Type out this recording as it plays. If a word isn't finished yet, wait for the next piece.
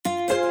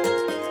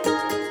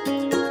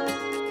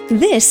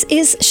This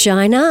is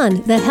Shine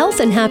On, the health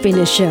and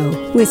happiness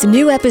show, with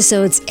new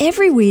episodes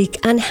every week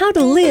on how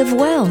to live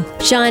well.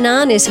 Shine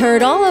On is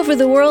heard all over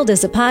the world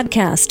as a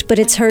podcast, but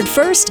it's heard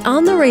first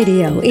on the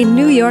radio in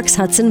New York's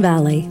Hudson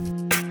Valley.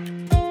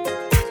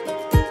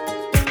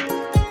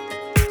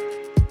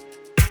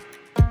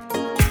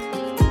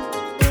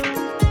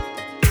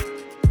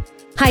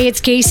 Hi,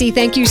 it's Casey.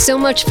 Thank you so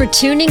much for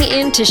tuning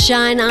in to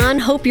Shine On.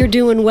 Hope you're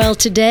doing well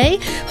today.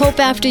 Hope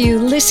after you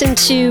listen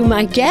to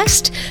my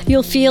guest,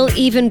 you'll feel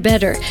even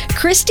better.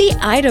 Christy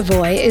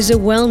Idavoy is a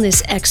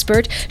wellness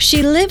expert.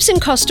 She lives in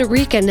Costa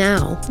Rica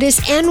now.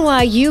 This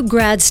NYU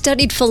grad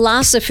studied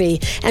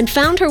philosophy and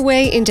found her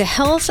way into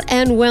health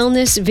and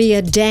wellness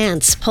via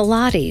dance,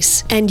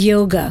 Pilates, and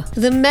yoga.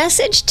 The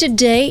message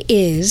today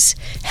is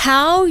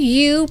how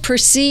you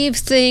perceive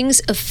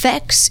things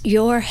affects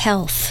your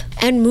health.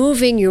 And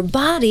moving your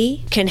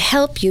body can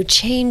help you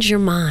change your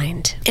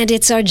mind. And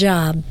it's our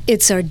job.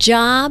 It's our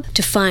job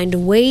to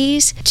find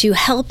ways to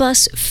help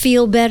us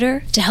feel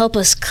better, to help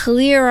us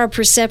clear our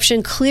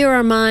perception, clear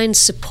our minds,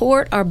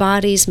 support our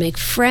bodies, make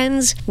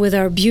friends with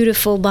our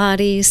beautiful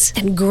bodies,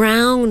 and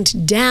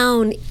ground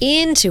down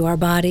into our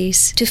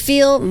bodies to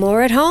feel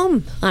more at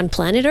home on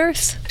planet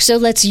Earth. So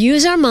let's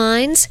use our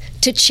minds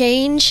to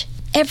change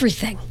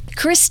everything.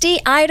 Christy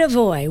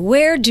Idavoy,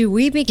 where do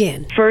we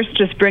begin? First,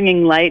 just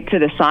bringing light to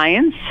the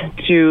science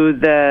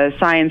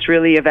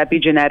really of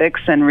epigenetics,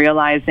 and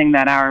realizing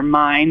that our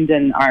mind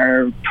and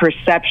our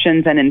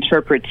perceptions and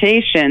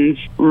interpretations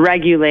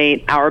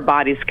regulate our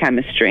body's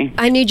chemistry.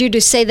 I need you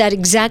to say that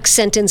exact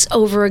sentence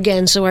over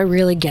again so I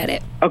really get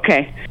it.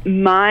 Okay.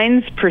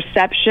 Mind's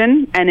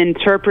perception and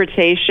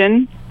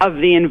interpretation of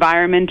the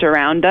environment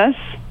around us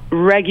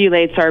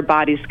regulates our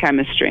body's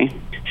chemistry.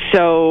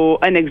 So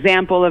an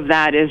example of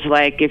that is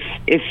like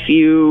if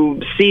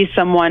you see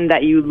someone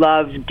that you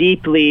love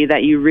deeply,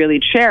 that you really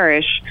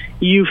cherish,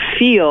 you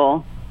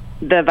feel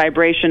the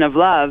vibration of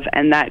love,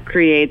 and that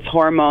creates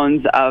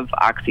hormones of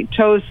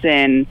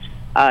oxytocin,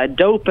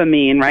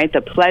 dopamine, right?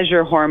 The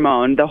pleasure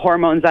hormone, the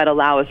hormones that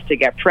allow us to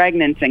get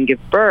pregnant and give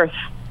birth,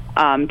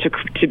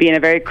 to be in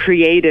a very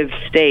creative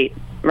state,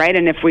 right?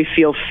 And if we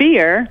feel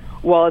fear,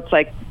 well, it's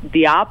like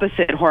the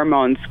opposite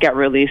hormones get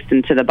released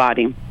into the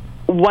body.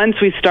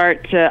 Once we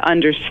start to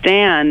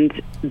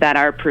understand that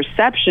our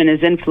perception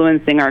is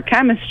influencing our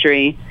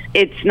chemistry,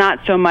 it's not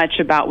so much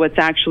about what's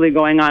actually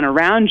going on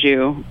around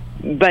you,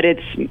 but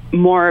it's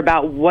more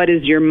about what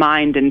is your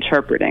mind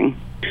interpreting.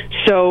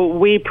 So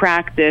we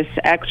practice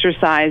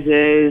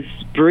exercises,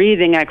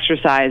 breathing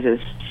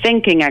exercises,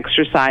 thinking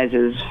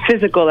exercises,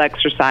 physical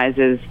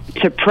exercises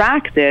to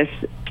practice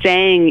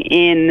staying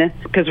in,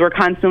 because we're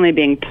constantly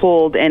being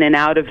pulled in and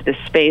out of the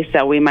space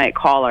that we might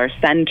call our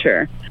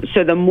center.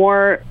 So the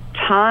more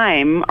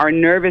time our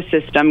nervous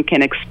system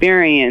can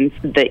experience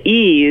the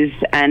ease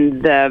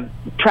and the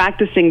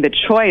practicing the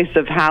choice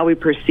of how we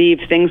perceive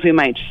things we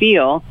might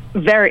feel,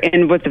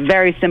 and with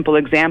very simple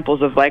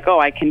examples of like, oh,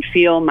 I can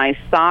feel my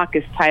sock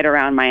is tight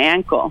around my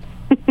ankle.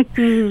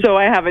 Mm-hmm. So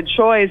I have a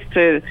choice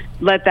to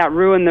let that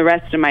ruin the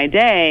rest of my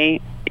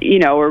day,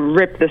 or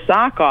rip the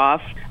sock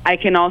off. I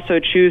can also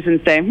choose and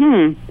say,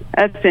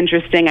 that's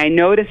interesting. I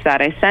notice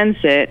that. I sense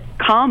it.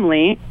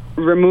 Calmly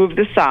remove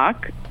the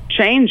sock,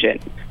 change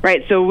it.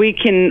 Right, so we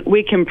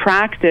can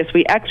practice,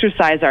 we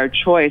exercise our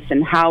choice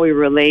in how we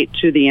relate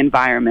to the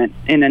environment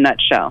in a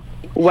nutshell.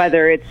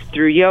 Whether it's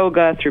through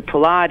yoga, through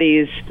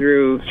Pilates,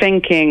 through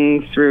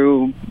thinking,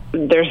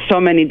 there's so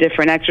many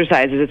different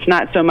exercises. It's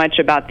not so much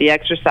about the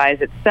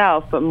exercise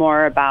itself, but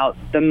more about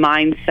the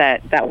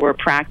mindset that we're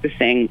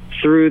practicing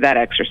through that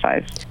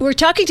exercise. We're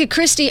talking to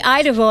Christy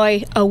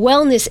Idavoy, a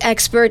wellness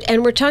expert,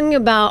 and we're talking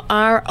about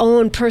our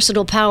own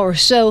personal power.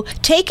 So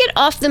take it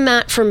off the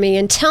mat for me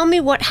and tell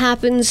me what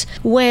happens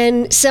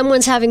when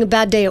someone's having a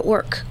bad day at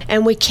work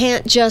and we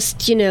can't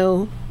just,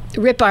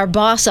 rip our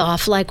boss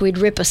off like we'd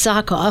rip a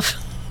sock off.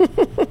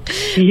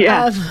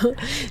 Yeah.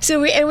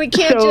 We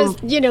can't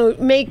just,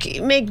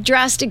 make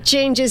drastic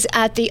changes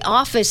at the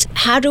office.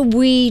 How do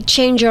we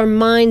change our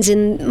minds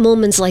in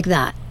moments like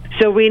that?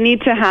 So we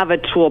need to have a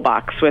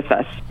toolbox with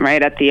us,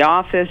 right? At the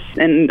office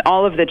and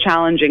all of the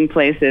challenging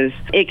places.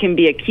 It can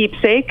be a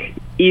keepsake.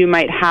 You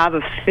might have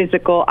a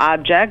physical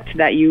object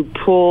that you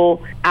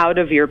pull out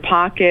of your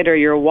pocket or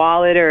your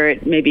wallet, or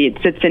maybe it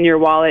sits in your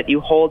wallet,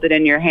 you hold it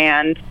in your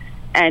hand,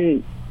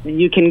 and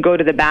you can go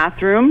to the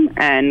bathroom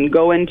and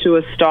go into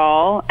a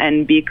stall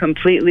and be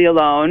completely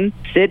alone.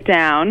 Sit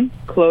down,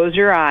 close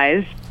your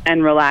eyes,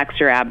 and relax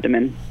your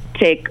abdomen.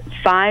 Take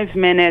 5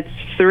 minutes,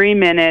 3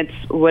 minutes,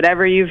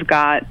 whatever you've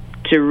got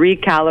to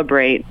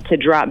recalibrate, to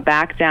drop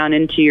back down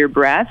into your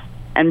breath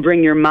and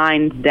bring your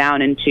mind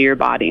down into your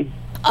body.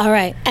 All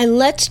right, and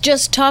let's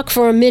just talk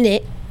for a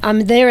minute.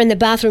 I'm there in the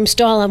bathroom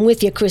stall. I'm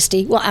with you,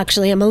 Christy. Well,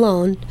 actually, I'm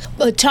alone.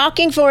 But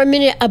talking for a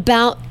minute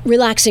about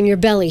relaxing your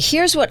belly.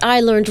 Here's what I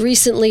learned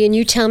recently, and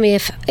you tell me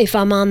if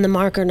I'm on the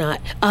mark or not.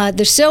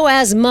 The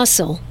psoas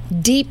muscle,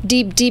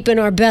 deep in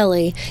our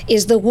belly,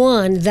 is the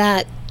one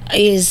that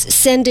is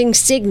sending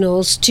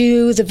signals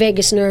to the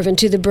vagus nerve and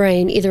to the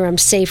brain, either I'm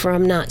safe or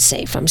I'm not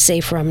safe, I'm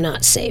safe or I'm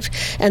not safe.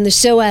 And the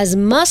psoas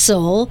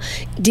muscle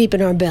deep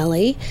in our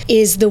belly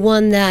is the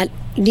one that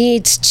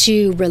needs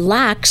to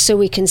relax so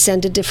we can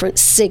send a different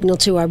signal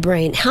to our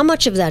brain. How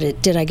much of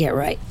that did I get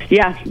right?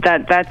 Yeah,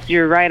 that's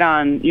you're right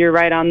on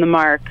the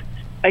mark.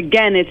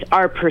 Again, it's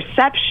our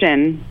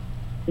perception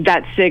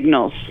that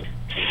signals.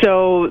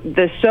 So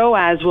the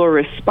psoas will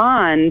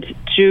respond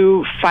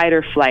to fight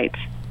or flight,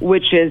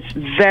 which is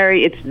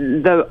it's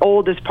the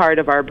oldest part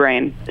of our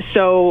brain.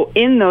 So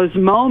in those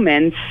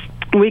moments,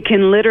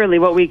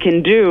 what we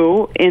can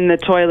do in the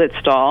toilet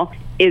stall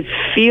is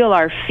feel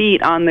our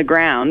feet on the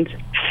ground,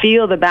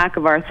 feel the back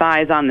of our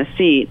thighs on the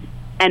seat,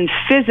 and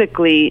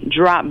physically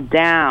drop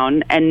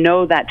down and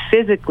know that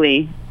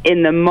physically,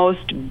 in the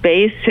most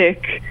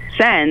basic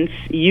sense,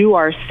 you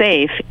are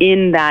safe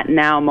in that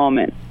now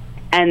moment.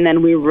 And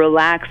then we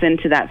relax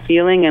into that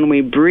feeling and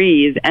we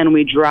breathe and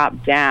we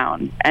drop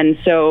down. And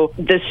so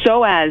the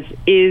psoas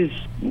is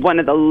one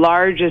of the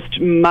largest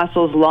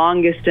muscles,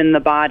 longest in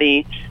the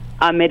body.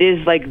 It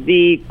is like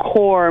the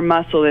core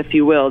muscle, if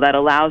you will, that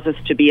allows us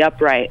to be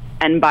upright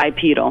and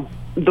bipedal.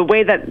 The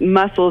way that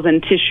muscles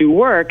and tissue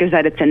work is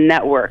that it's a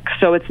network.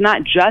 So it's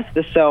not just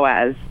the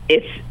psoas,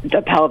 it's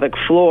the pelvic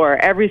floor,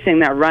 everything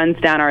that runs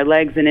down our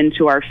legs and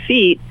into our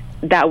feet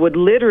that would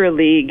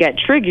literally get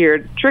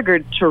triggered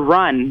to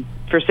run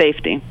for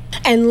safety.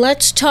 And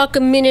let's talk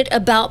a minute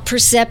about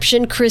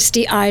perception,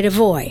 Christy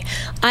Idavoy.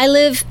 I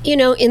live,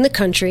 in the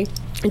country,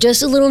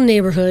 just a little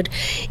neighborhood,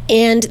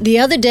 and the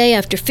other day,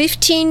 after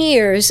 15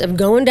 years of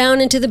going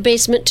down into the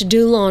basement to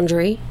do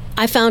laundry,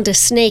 I found a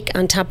snake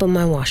on top of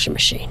my washing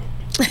machine.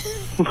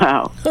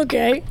 Wow.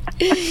 Okay.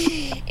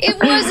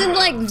 It wasn't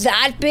like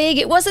that big.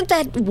 It wasn't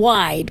that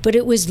wide, but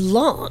it was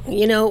long.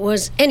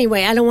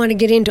 Anyway, I don't want to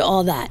get into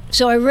all that.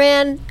 So I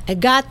ran, I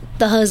got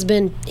the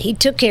husband, he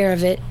took care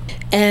of it,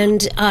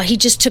 and he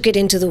just took it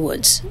into the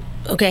woods.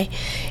 Okay.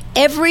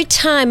 Every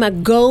time I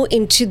go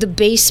into the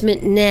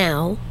basement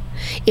now,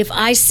 if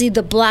I see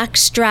the black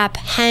strap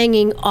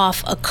hanging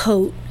off a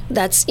coat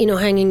that's,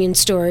 hanging in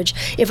storage,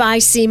 if I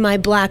see my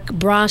black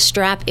bra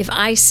strap, if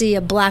I see a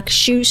black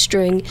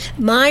shoestring,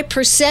 my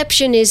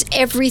perception is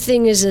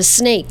everything is a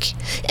snake.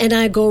 And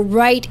I go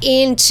right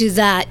into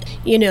that,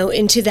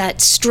 into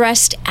that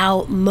stressed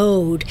out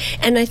mode.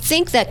 And I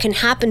think that can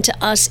happen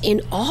to us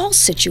in all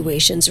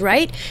situations,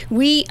 right?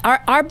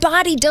 Our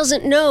body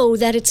doesn't know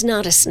that it's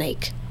not a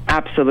snake.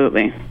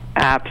 Absolutely.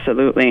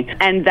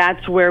 And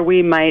that's where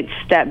we might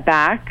step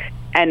back,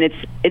 and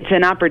it's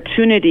an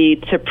opportunity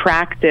to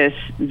practice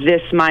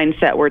this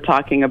mindset we're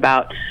talking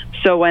about.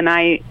 So when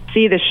I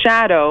see the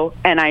shadow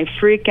and I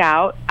freak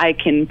out, I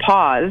can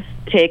pause,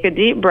 take a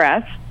deep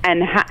breath,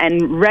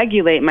 and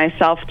regulate my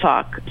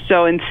self-talk.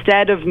 So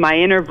instead of my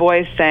inner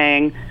voice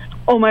saying,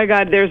 "Oh my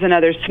God, there's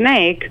another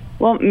snake,"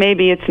 well,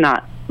 maybe it's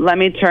not. Let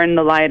me turn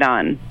the light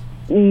on.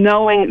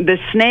 Knowing the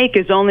snake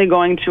is only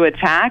going to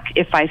attack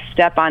if I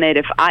step on it,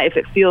 if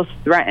it feels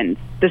threatened.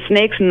 The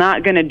snake's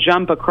not going to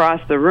jump across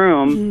the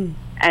room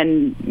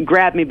and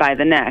grab me by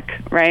the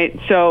neck, right?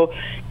 So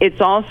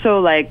it's also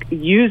like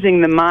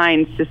using the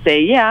mind to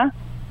say, yeah,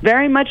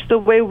 very much the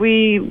way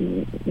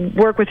we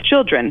work with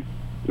children,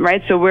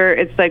 right? So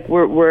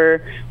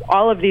we're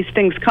all of these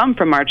things come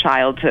from our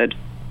childhood.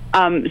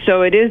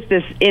 So it is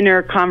this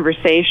inner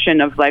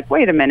conversation of like,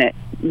 wait a minute,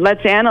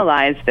 let's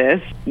analyze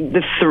this.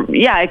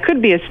 It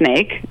could be a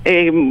snake.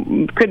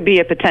 It could be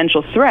a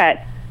potential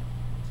threat.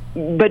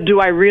 But do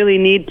I really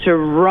need to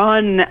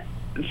run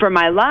for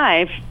my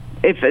life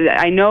if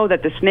I know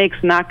that the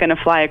snake's not going to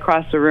fly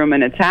across the room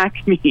and attack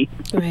me?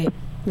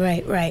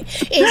 Right.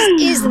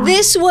 Is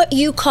this what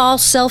you call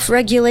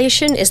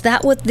self-regulation? Is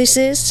that what this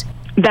is?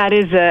 That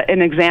is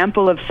an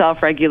example of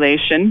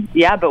self-regulation.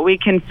 Yeah, but we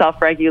can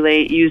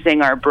self-regulate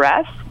using our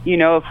breath.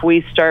 If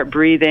we start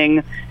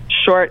breathing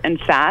short and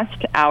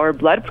fast, our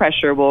blood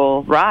pressure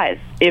will rise.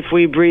 If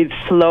we breathe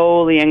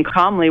slowly and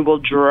calmly, we'll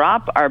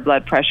drop our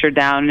blood pressure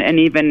down and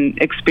even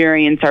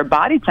experience our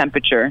body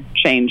temperature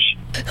change.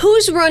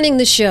 Who's running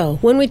the show?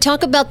 When we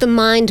talk about the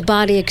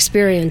mind-body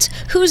experience,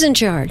 who's in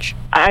charge?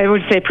 I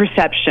would say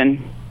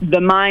perception.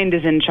 The mind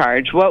is in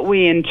charge. What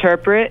we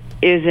interpret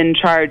is in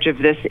charge of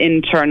this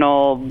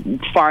internal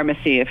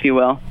pharmacy, if you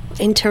will.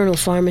 Internal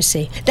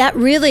pharmacy. That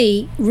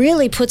really,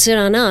 really puts it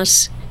on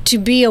us to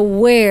be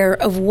aware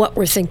of what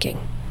we're thinking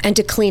and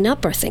to clean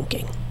up our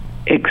thinking.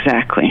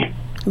 Exactly.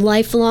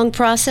 Lifelong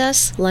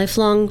process,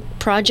 lifelong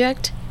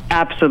project?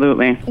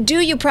 Absolutely. Do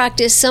you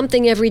practice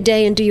something every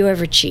day, and do you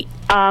ever cheat?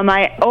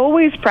 I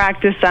always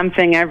practice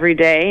something every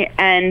day,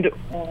 and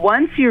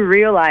once you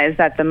realize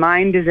that the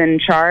mind is in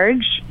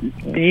charge,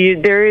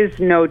 there is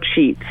no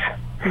cheat.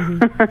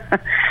 Mm-hmm.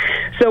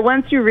 So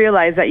once you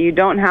realize that you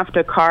don't have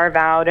to carve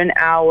out an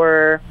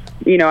hour,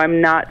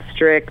 I'm not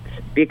strict,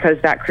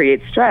 because that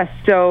creates stress.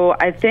 So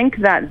I think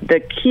that the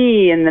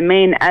key and the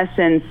main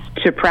essence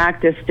to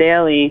practice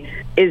daily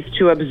is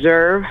to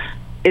observe,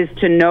 is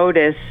to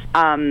notice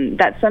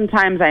that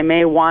sometimes I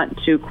may want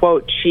to,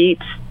 quote,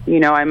 cheat.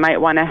 I might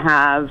want to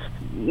have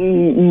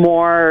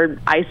more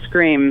ice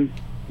cream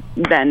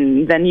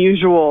than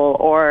usual,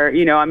 or,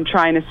 you know, I'm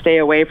trying to stay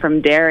away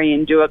from dairy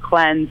and do a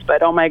cleanse,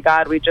 but oh my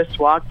God, we just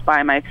walked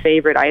by my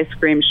favorite ice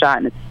cream shop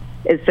and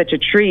it's such a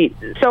treat.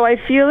 So I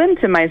feel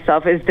into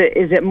myself, is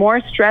it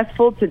more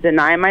stressful to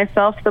deny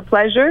myself the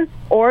pleasure,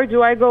 or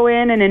do I go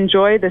in and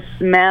enjoy the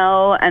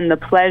smell and the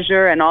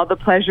pleasure and all the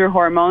pleasure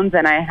hormones,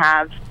 and I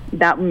have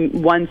that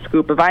one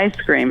scoop of ice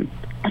cream?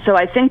 So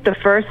I think the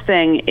first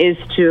thing is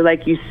to,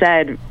 like you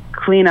said,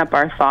 clean up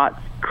our thoughts,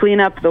 clean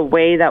up the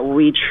way that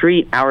we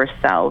treat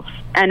ourselves.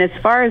 And as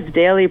far as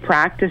daily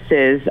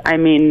practices, I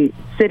mean,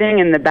 sitting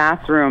in the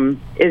bathroom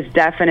is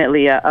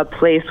definitely a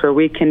place where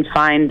we can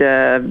find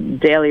a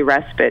daily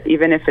respite,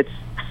 even if it's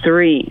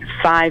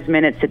 3-5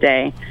 minutes a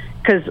day,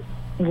 because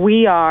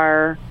we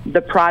are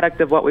the product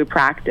of what we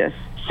practice.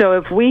 So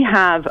if we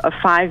have a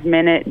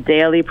 5-minute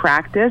daily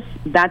practice,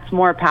 that's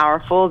more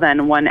powerful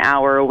than 1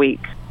 hour a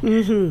week.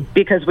 Mm-hmm.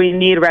 Because we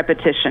need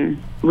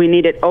repetition. We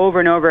need it over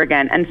and over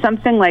again. And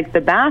something like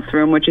the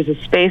bathroom, which is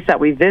a space that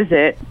we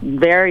visit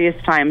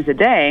various times a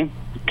day,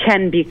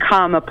 can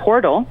become a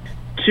portal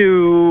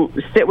to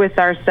sit with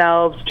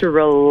ourselves, to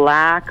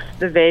relax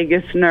the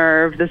vagus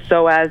nerve, the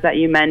psoas that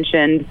you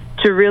mentioned,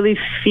 to really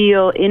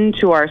feel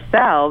into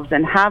ourselves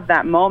and have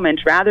that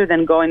moment, rather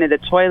than going to the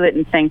toilet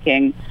and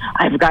thinking,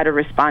 I've got to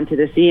respond to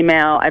this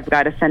email, I've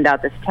got to send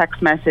out this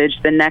text message,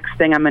 the next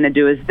thing I'm going to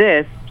do is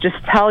this. Just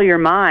tell your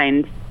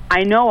mind,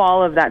 I know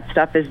all of that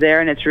stuff is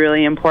there and it's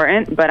really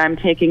important, but I'm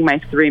taking my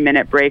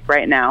 3-minute break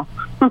right now.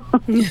 All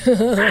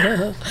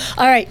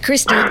right,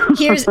 Christy,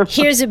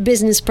 here's a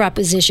business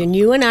proposition.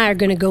 You and I are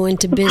going to go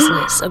into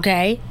business,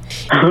 okay?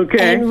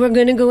 Okay. And we're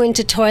going to go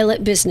into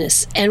toilet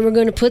business. And we're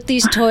going to put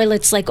these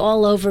toilets like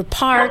all over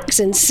parks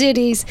and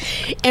cities,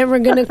 and we're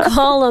going to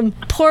call them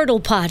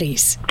portal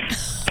potties.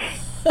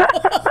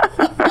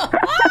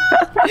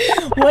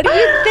 What do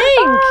you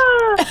think?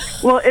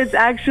 Well, it's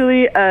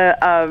actually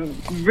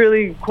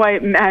really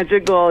quite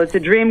magical. It's a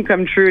dream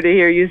come true to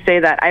hear you say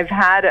that. I've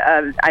had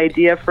an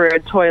idea for a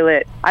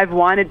toilet. I've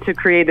wanted to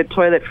create a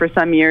toilet for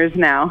some years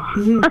now.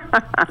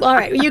 Mm-hmm. All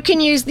right, you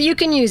can use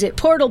it.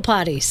 Portal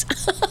potties.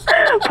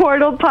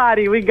 Portal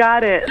potty, we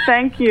got it.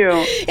 Thank you.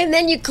 And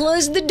then you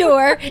close the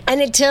door,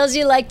 and it tells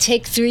you, like,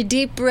 take 3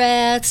 deep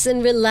breaths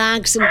and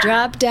relax and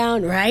drop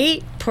down,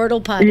 right?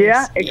 Portal potties.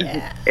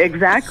 Yeah.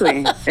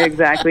 Exactly.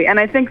 Exactly. And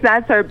I think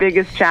that's our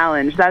biggest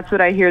challenge. That's what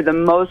I hear the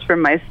most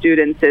from my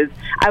students is,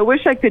 I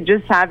wish I could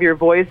just have your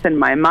voice and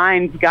my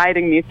mind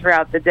guiding me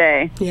throughout the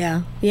day.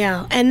 Yeah.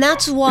 And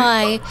that's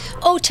why,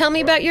 tell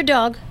me about your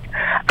dog.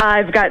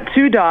 I've got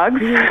 2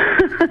 dogs.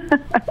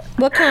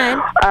 What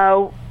kind?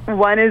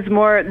 One is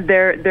more,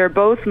 they're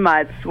both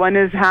mutts. One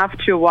is half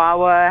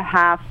Chihuahua,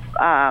 half,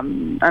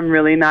 I'm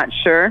really not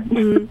sure.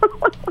 Mm-hmm.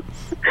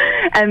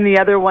 And the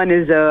other one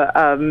is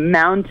a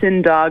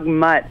mountain dog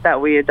mutt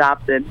that we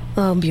adopted.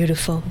 Oh,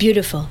 beautiful,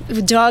 beautiful.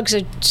 Dogs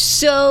are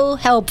so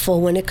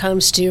helpful when it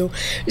comes to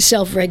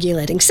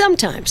self-regulating.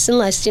 Sometimes,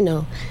 unless,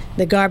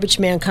 the garbage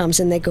man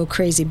comes and they go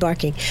crazy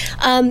barking.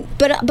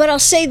 But I'll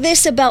say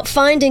this about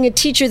finding a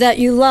teacher that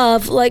you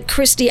love, like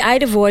Christy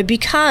Idavoy,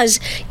 because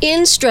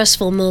in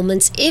stressful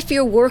moments, if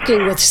you're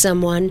working with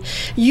someone,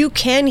 you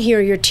can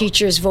hear your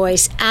teacher's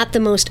voice at the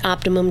most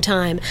optimum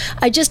time.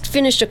 I just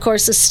finished a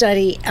course of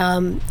study.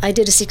 I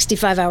did a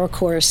 65-hour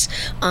course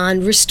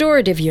on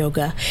restorative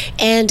yoga,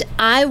 and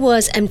I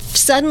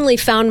suddenly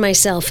found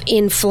myself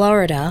in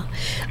Florida,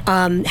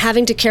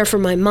 having to care for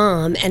my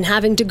mom and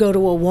having to go to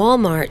a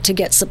Walmart to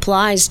get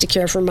supplies to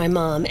care for my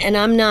mom. And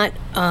I'm not,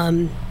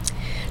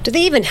 do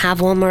they even have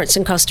Walmarts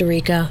in Costa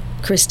Rica,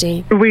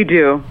 Christy? We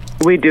do.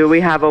 We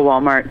have a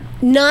Walmart.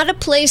 Not a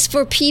place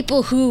for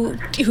people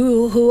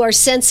who are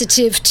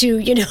sensitive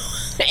to,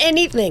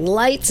 anything,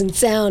 lights and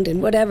sound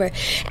and whatever.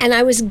 And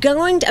I was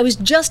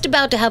just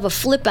about to have a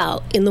flip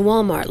out in the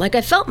Walmart. Like,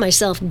 I felt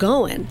myself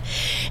going.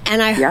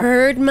 And I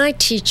heard my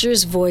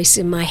teacher's voice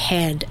in my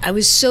head. I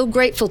was so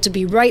grateful to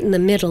be right in the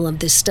middle of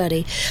this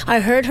study. I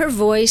heard her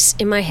voice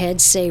in my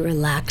head say,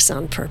 relax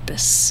on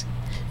purpose.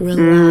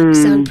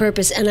 Relax on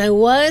purpose. And I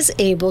was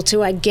able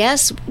to, I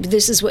guess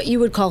this is what you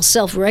would call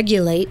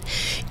self-regulate,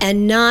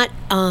 and not,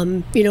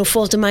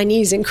 fall to my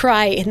knees and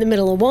cry in the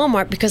middle of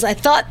Walmart, because I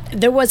thought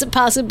there was a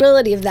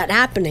possibility of that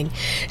happening.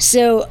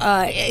 So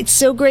it's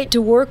so great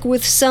to work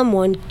with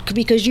someone,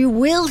 because you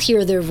will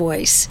hear their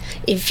voice.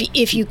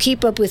 If you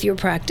keep up with your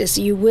practice,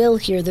 you will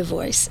hear the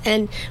voice.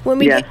 And when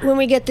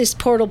we get this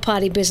portal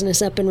potty business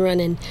up and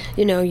running,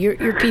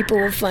 your people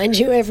will find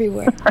you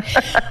everywhere.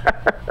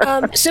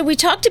 So we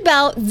talked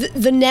about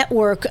the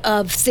network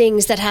of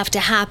things that have to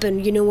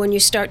happen, when you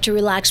start to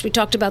relax. We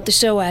talked about the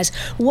psoas.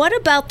 What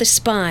about the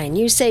spine?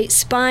 You say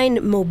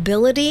spine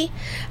mobility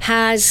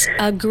has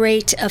a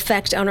great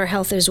effect on our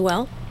health as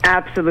well?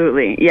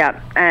 Absolutely,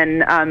 yeah.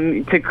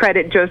 And to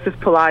credit Joseph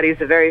Pilates,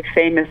 a very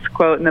famous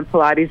quote in the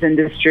Pilates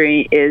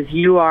industry is,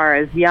 you are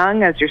as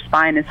young as your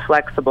spine is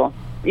flexible.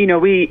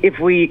 If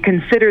we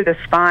consider the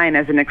spine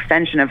as an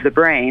extension of the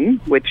brain,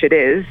 which it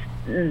is,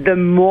 the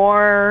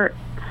more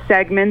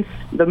segments,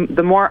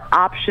 the more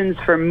options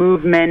for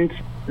movement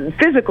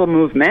physical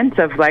movement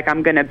of like,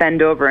 I'm going to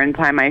bend over and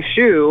tie my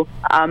shoe,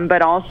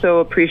 but also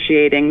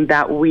appreciating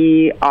that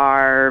we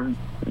are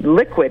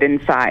liquid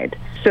inside.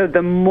 So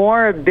the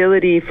more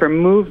ability for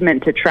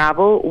movement to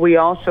travel, we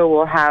also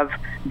will have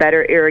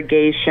better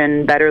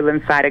irrigation, better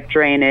lymphatic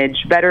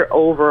drainage, better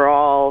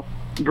overall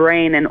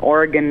brain and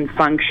organ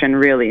function,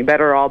 really,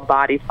 better all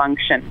body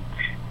function.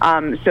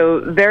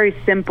 So very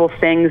simple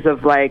things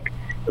of like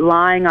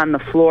lying on the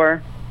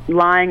floor.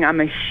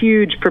 I'm a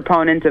huge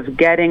proponent of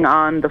getting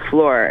on the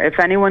floor. If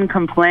anyone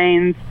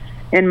complains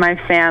in my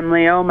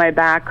family, oh, my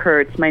back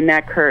hurts, my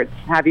neck hurts,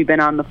 have you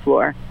been on the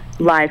floor?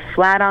 Lie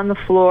flat on the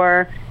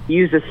floor.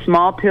 Use a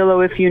small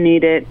pillow if you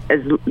need it,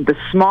 as the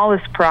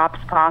smallest props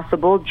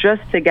possible,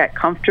 just to get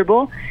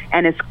comfortable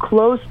and as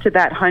close to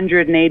that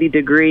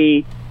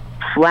 180-degree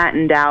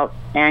flattened out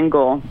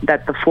angle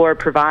that the floor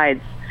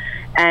provides.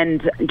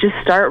 And just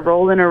start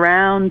rolling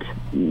around,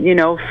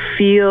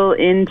 feel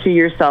into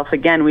yourself.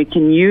 Again, we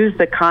can use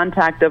the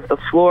contact of the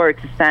floor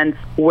to sense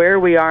where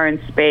we are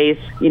in space.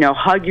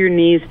 Hug your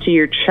knees to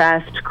your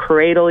chest,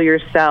 cradle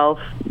yourself.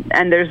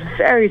 And there's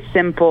very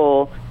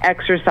simple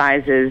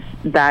exercises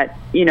that,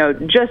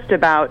 just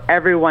about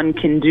everyone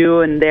can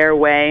do in their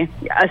way,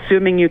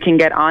 assuming you can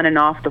get on and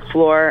off the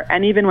floor.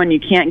 And even when you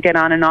can't get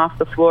on and off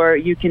the floor,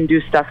 you can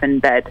do stuff in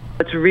bed.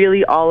 It's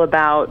really all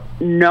about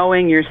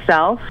knowing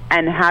yourself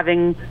and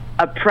having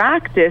a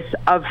practice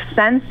of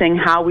sensing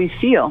how we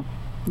feel.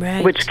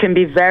 Right. Which can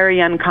be very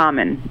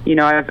uncommon.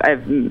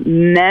 I've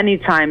many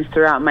times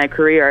throughout my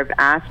career, I've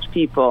asked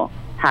people,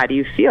 how do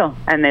you feel?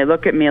 And they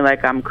look at me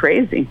like I'm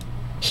crazy.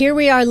 Here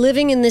we are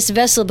living in this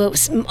vessel,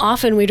 but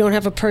often we don't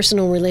have a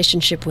personal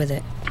relationship with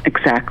it.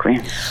 Exactly.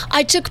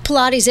 I took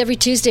Pilates every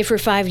Tuesday for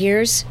 5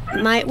 years.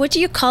 What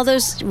do you call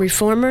those,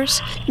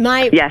 reformers?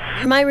 Yes.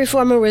 My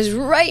reformer was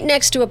right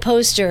next to a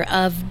poster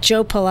of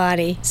Joe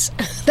Pilates.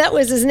 That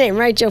was his name,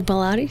 right, Joe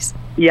Pilates?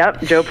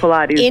 Yep, Joe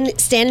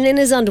Pilates. Standing in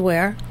his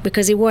underwear,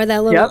 because he wore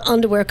that little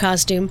underwear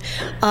costume,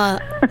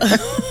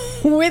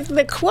 with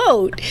the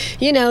quote,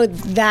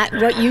 that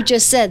what you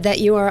just said, that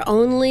you are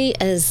only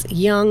as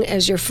young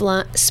as your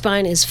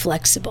spine is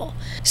flexible.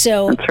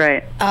 So that's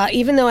right.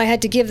 Even though I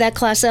had to give that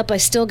class up, I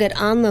still get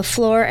on the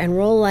floor and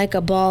roll like a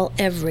ball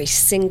every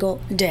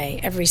single day,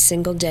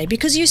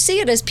 because you see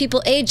it as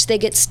people age, they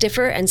get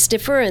stiffer and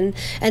stiffer, and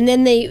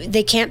then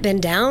they can't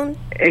bend down.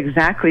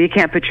 Exactly. You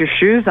can't put your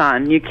shoes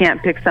on. You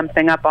can't pick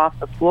something up off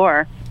the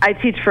floor. I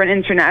teach for an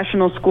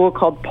international school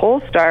called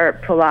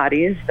Polestar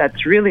Pilates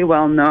that's really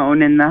well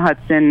known in the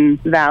Hudson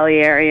Valley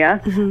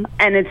area. Mm-hmm.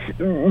 And it's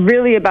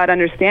really about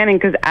understanding,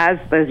 because as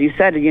you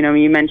said,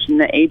 you mentioned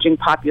the aging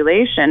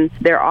population,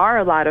 there are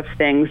a lot of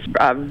things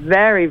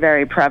very,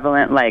 very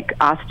prevalent, like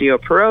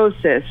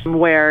osteoporosis,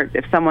 where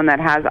if someone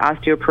that has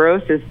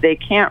osteoporosis, they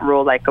can't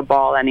roll like a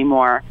ball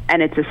anymore.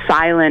 And it's a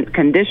silent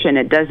condition.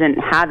 It doesn't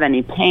have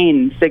any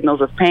signals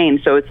of pain.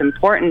 So it's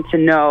important to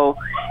know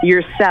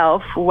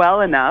yourself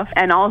well enough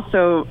and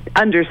also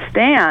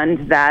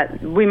understand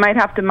that we might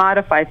have to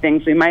modify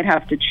things, we might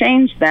have to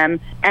change them.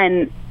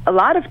 And a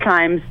lot of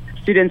times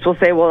students will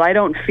say, well, I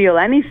don't feel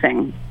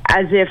anything,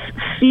 as if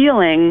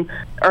feeling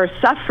or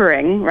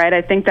suffering, right?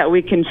 I think that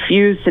we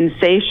confuse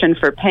sensation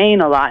for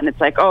pain a lot, and it's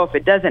like, oh, if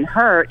it doesn't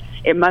hurt,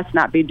 it must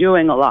not be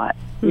doing a lot,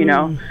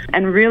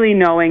 and really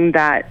knowing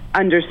that,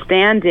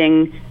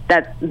 understanding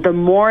that the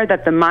more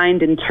that the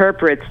mind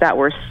interprets that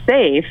we're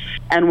safe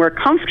and we're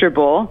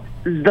comfortable,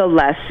 the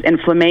less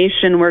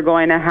inflammation we're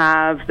going to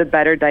have, the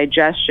better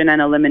digestion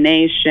and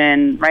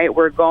elimination, right?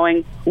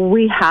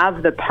 We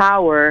have the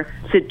power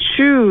to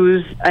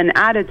choose an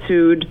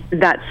attitude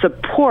that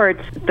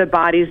supports the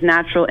body's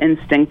natural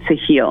instinct to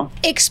heal.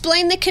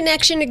 Explain the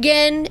connection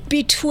again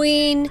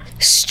between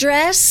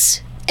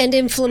stress and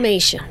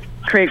inflammation.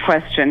 Great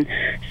question.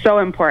 So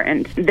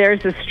important.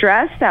 There's a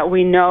stress that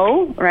we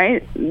know,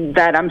 right,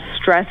 that I'm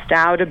stressed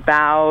out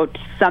about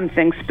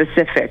something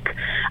specific.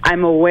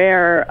 I'm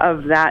aware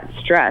of that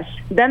stress.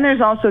 Then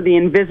there's also the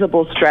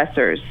invisible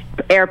stressors,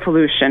 air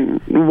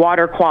pollution,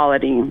 water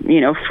quality,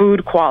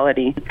 food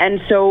quality.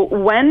 And so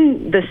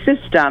when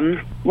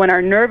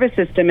our nervous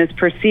system is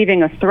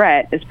perceiving a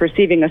threat, is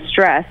perceiving a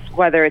stress,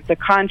 whether it's a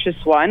conscious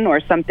one or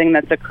something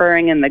that's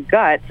occurring in the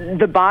gut,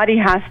 the body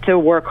has to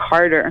work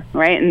harder,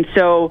 right? And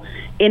so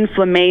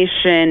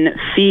inflammation,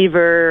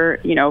 fever,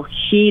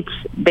 heat,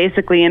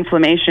 basically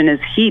inflammation is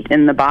heat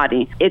in the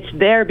body. It's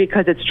there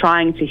because it's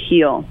trying to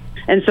heal.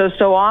 And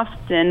so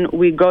often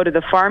we go to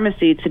the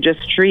pharmacy to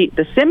just treat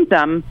the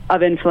symptom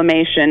of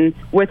inflammation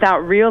without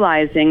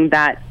realizing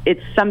that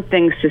it's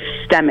something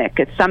systemic.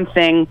 It's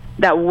something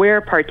that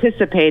we're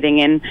participating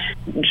in.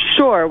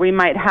 Sure, we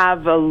might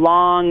have a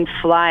long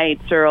flight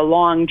or a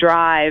long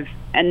drive,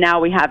 and now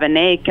we have an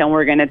ache and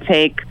we're going to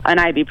take an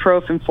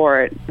ibuprofen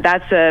for it.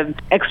 That's an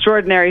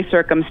extraordinary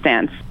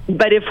circumstance.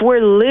 But if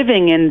we're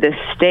living in this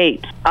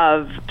state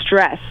of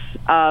stress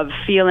of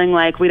feeling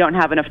like we don't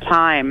have enough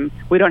time,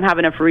 we don't have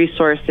enough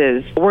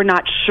resources, we're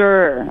not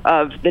sure,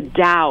 of the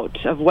doubt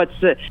of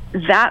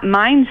that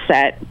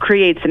mindset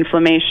creates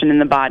inflammation in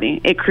the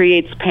body. It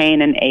creates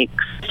pain and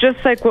aches.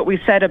 Just like what we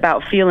said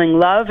about feeling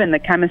love and the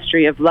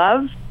chemistry of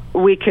love,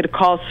 we could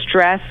call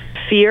stress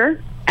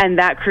fear, and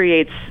that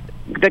creates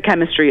the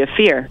chemistry of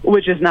fear,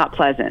 which is not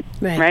pleasant,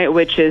 right?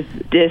 Which is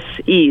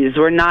dis-ease.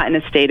 We're not in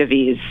a state of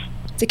ease.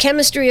 The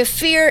chemistry of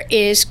fear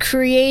is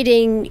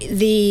creating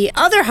the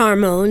other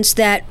hormones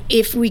that,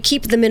 if we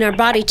keep them in our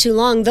body too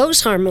long,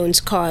 those hormones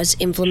cause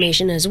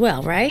inflammation as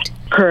well, right?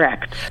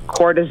 Correct.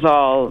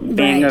 Cortisol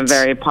being a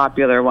very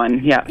popular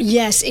one. Yeah.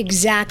 Yes,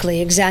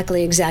 exactly.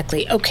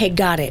 Okay,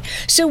 got it.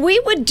 So we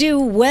would do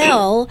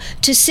well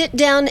to sit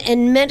down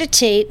and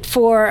meditate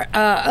for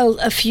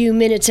a few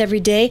minutes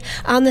every day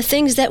on the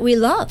things that we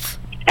love.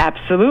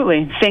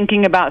 Absolutely.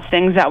 Thinking about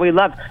things that we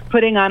love,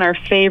 putting on our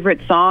favorite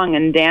song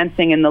and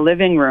dancing in the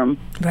living room.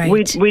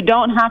 Right. We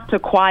don't have to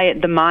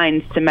quiet the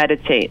minds to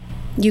meditate.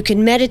 You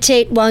can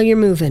meditate while you're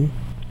moving.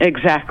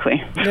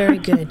 Exactly. Very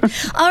good.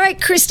 All right,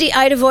 Christy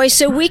Idovoy,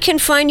 so we can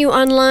find you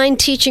online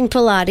teaching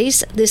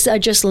Pilates. This I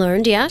just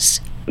learned,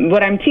 yes?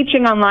 What I'm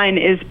teaching online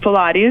is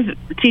Pilates,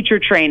 teacher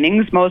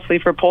trainings, mostly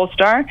for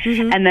Polestar.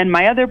 Mm-hmm. And then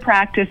my other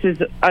practice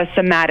is a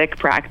somatic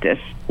practice,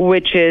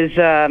 which is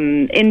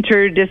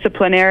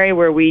interdisciplinary,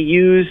 where we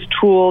use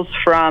tools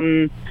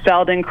from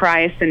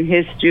Feldenkrais and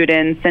his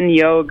students, and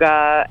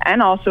yoga,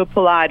 and also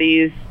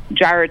Pilates,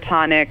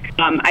 gyrotonic.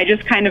 I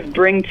just kind of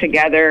bring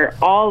together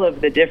all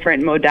of the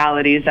different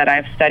modalities that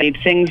I've studied,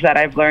 things that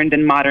I've learned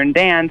in modern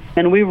dance,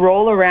 and we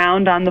roll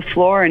around on the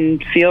floor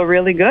and feel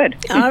really good.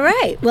 All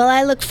right. Well,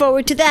 I look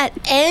forward to that.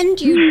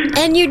 And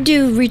you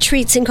do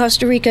retreats in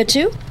Costa Rica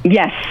too?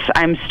 Yes,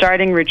 I'm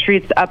starting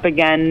retreats up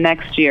again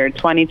next year,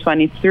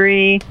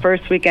 2023,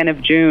 first weekend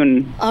of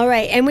June. All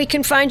right. And we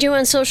can find you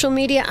on social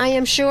media, I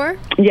am sure?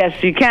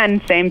 Yes, you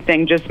can. Same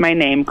thing, just my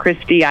name,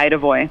 Christy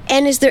Idovoy.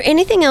 And is there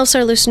anything else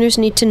our listeners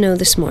need to know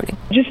this morning?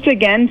 Just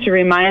again to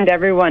remind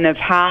everyone of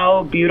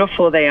how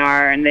beautiful they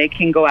are, and they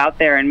can go out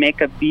there and make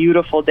a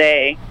beautiful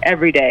day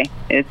every day.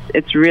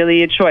 It's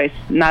really a choice.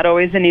 Not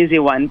always an easy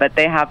one, but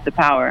they have the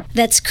power.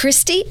 That's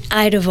Christy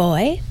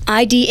Idovoy,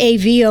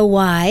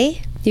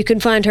 Idavoy. You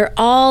can find her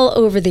all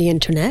over the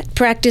internet.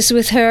 Practice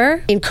with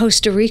her in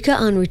Costa Rica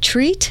on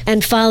retreat,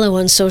 and follow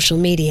on social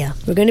media.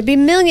 We're going to be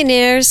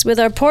millionaires with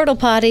our portal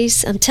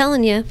potties, I'm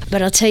telling you.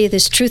 But I'll tell you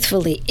this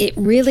truthfully, it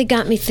really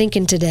got me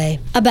thinking today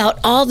about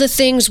all the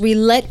things we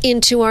let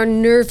into our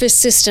nervous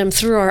system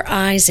through our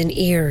eyes and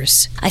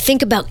ears. I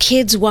think about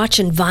kids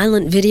watching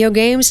violent video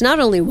games, not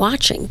only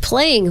watching,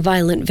 playing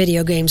violent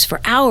video games for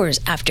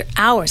hours after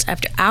hours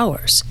after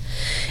hours.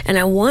 And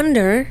I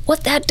wonder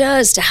what that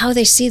does to how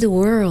they see the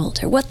world,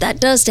 or what that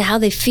does to how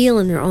they feel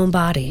in their own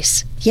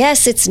bodies.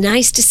 Yes, it's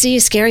nice to see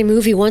a scary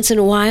movie once in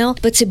a while,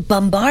 but to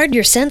bombard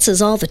your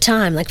senses all the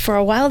time. Like for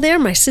a while there,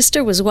 my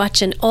sister was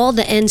watching all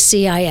the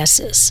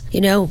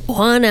NCISs,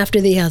 one after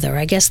the other.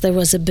 I guess there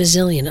was a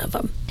bazillion of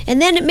them. And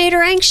then it made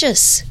her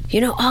anxious.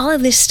 All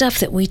of this stuff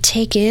that we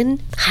take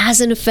in has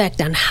an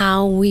effect on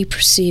how we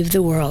perceive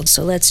the world.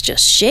 So let's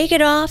just shake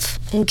it off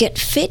and get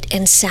fit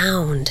and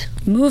sound.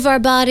 Move our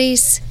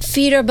bodies,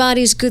 feed our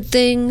bodies good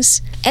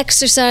things,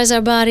 exercise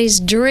our bodies,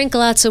 drink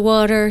lots of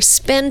water,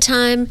 spend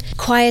time,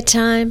 quiet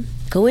time,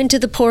 go into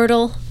the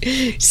portal,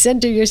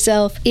 center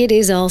yourself. It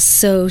is all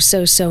so,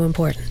 so, so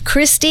important.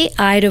 Christy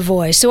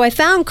Idovoy. So I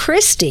found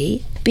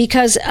Christy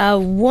because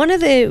one of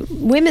the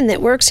women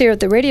that works here at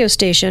the radio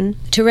station,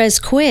 Therese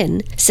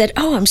Quinn, said,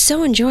 I'm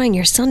so enjoying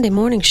your Sunday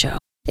morning show.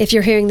 If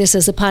you're hearing this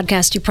as a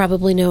podcast, you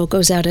probably know it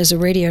goes out as a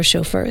radio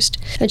show first.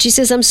 And she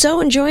says, I'm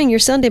so enjoying your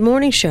Sunday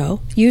morning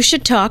show. You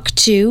should talk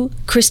to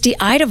Christy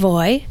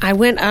Idovoy. I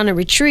went on a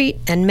retreat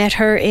and met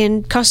her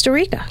in Costa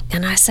Rica.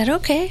 And I said,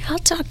 okay, I'll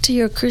talk to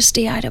your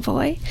Christy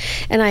Idovoy.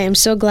 And I am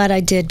so glad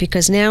I did,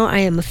 because now I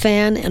am a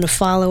fan and a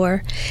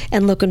follower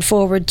and looking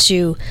forward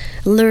to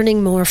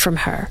learning more from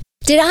her.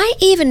 Did I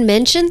even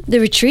mention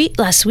the retreat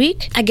last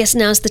week? I guess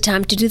now's the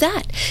time to do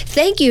that.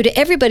 Thank you to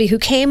everybody who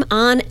came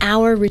on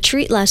our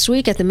retreat last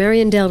week at the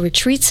Mariandale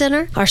Retreat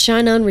Center. Our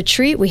Shine On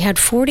retreat, we had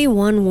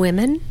 41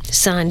 women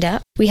signed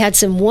up. We had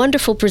some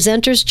wonderful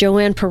presenters.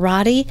 Joanne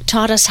Parati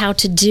taught us how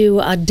to do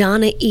a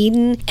Donna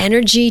Eden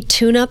energy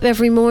tune-up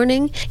every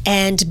morning.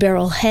 And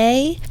Beryl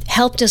Hay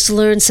helped us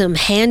learn some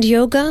hand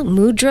yoga,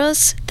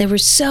 mudras. They were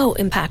so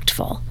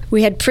impactful.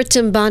 We had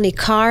Pritam Bani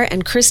Kar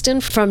and Kristen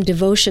from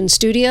Devotion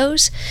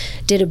Studios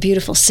did a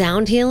beautiful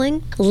sound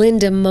healing.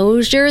 Linda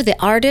Mosier, the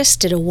artist,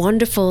 did a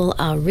wonderful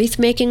wreath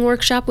making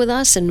workshop with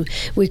us, and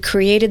we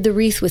created the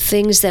wreath with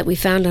things that we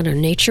found on our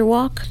nature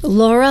walk.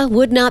 Laura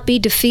would not be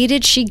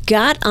defeated. She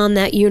got on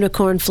that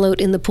unicorn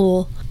float in the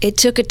pool. It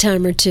took a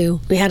time or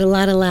two. We had a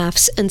lot of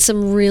laughs and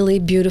some really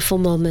beautiful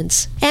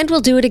moments. And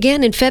we'll do it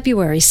again in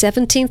February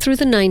 17th through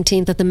the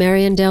 19th at the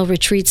Mariandale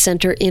Retreat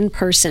Center in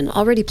person.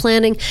 Already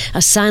planning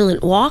a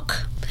silent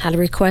walk, had a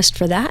request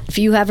for that. If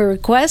you have a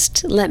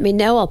request, let me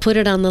know. I'll put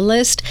it on the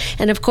list.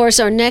 And of course,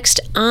 our next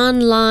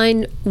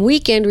online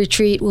weekend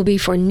retreat will be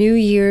for New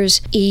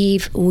Year's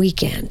Eve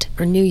weekend,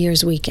 or New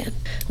Year's weekend,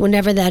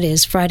 whenever that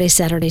is, Friday,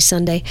 Saturday,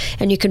 Sunday.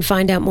 And you can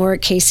find out more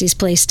at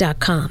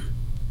caseysplace.com.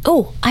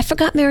 Oh, I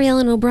forgot Mary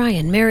Ellen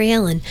O'Brien. Mary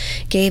Ellen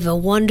gave a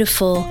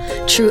wonderful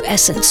True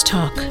Essence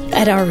talk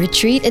at our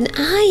retreat, and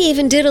I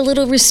even did a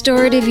little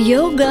restorative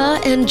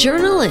yoga and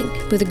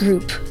journaling with a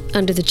group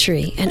under the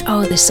tree. And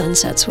oh, the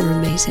sunsets were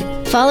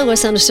amazing. Follow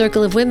us on A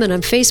Circle of Women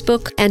on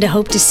Facebook, and I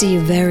hope to see you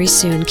very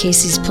soon.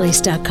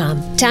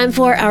 caseysplace.com. Time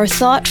for our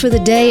thought for the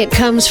day. It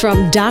comes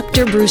from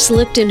Dr. Bruce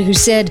Lipton, who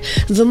said,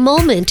 "The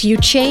moment you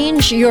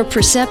change your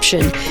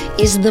perception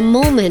is the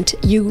moment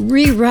you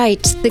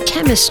rewrite the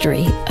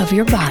chemistry of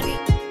your body."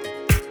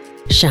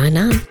 Shine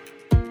on.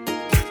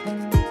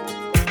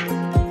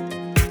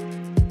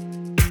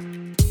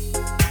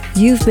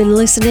 You've been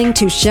listening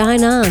to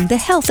Shine On, the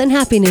Health and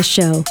Happiness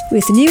Show,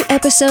 with new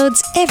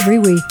episodes every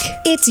week.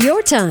 It's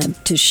your time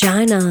to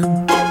shine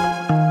on.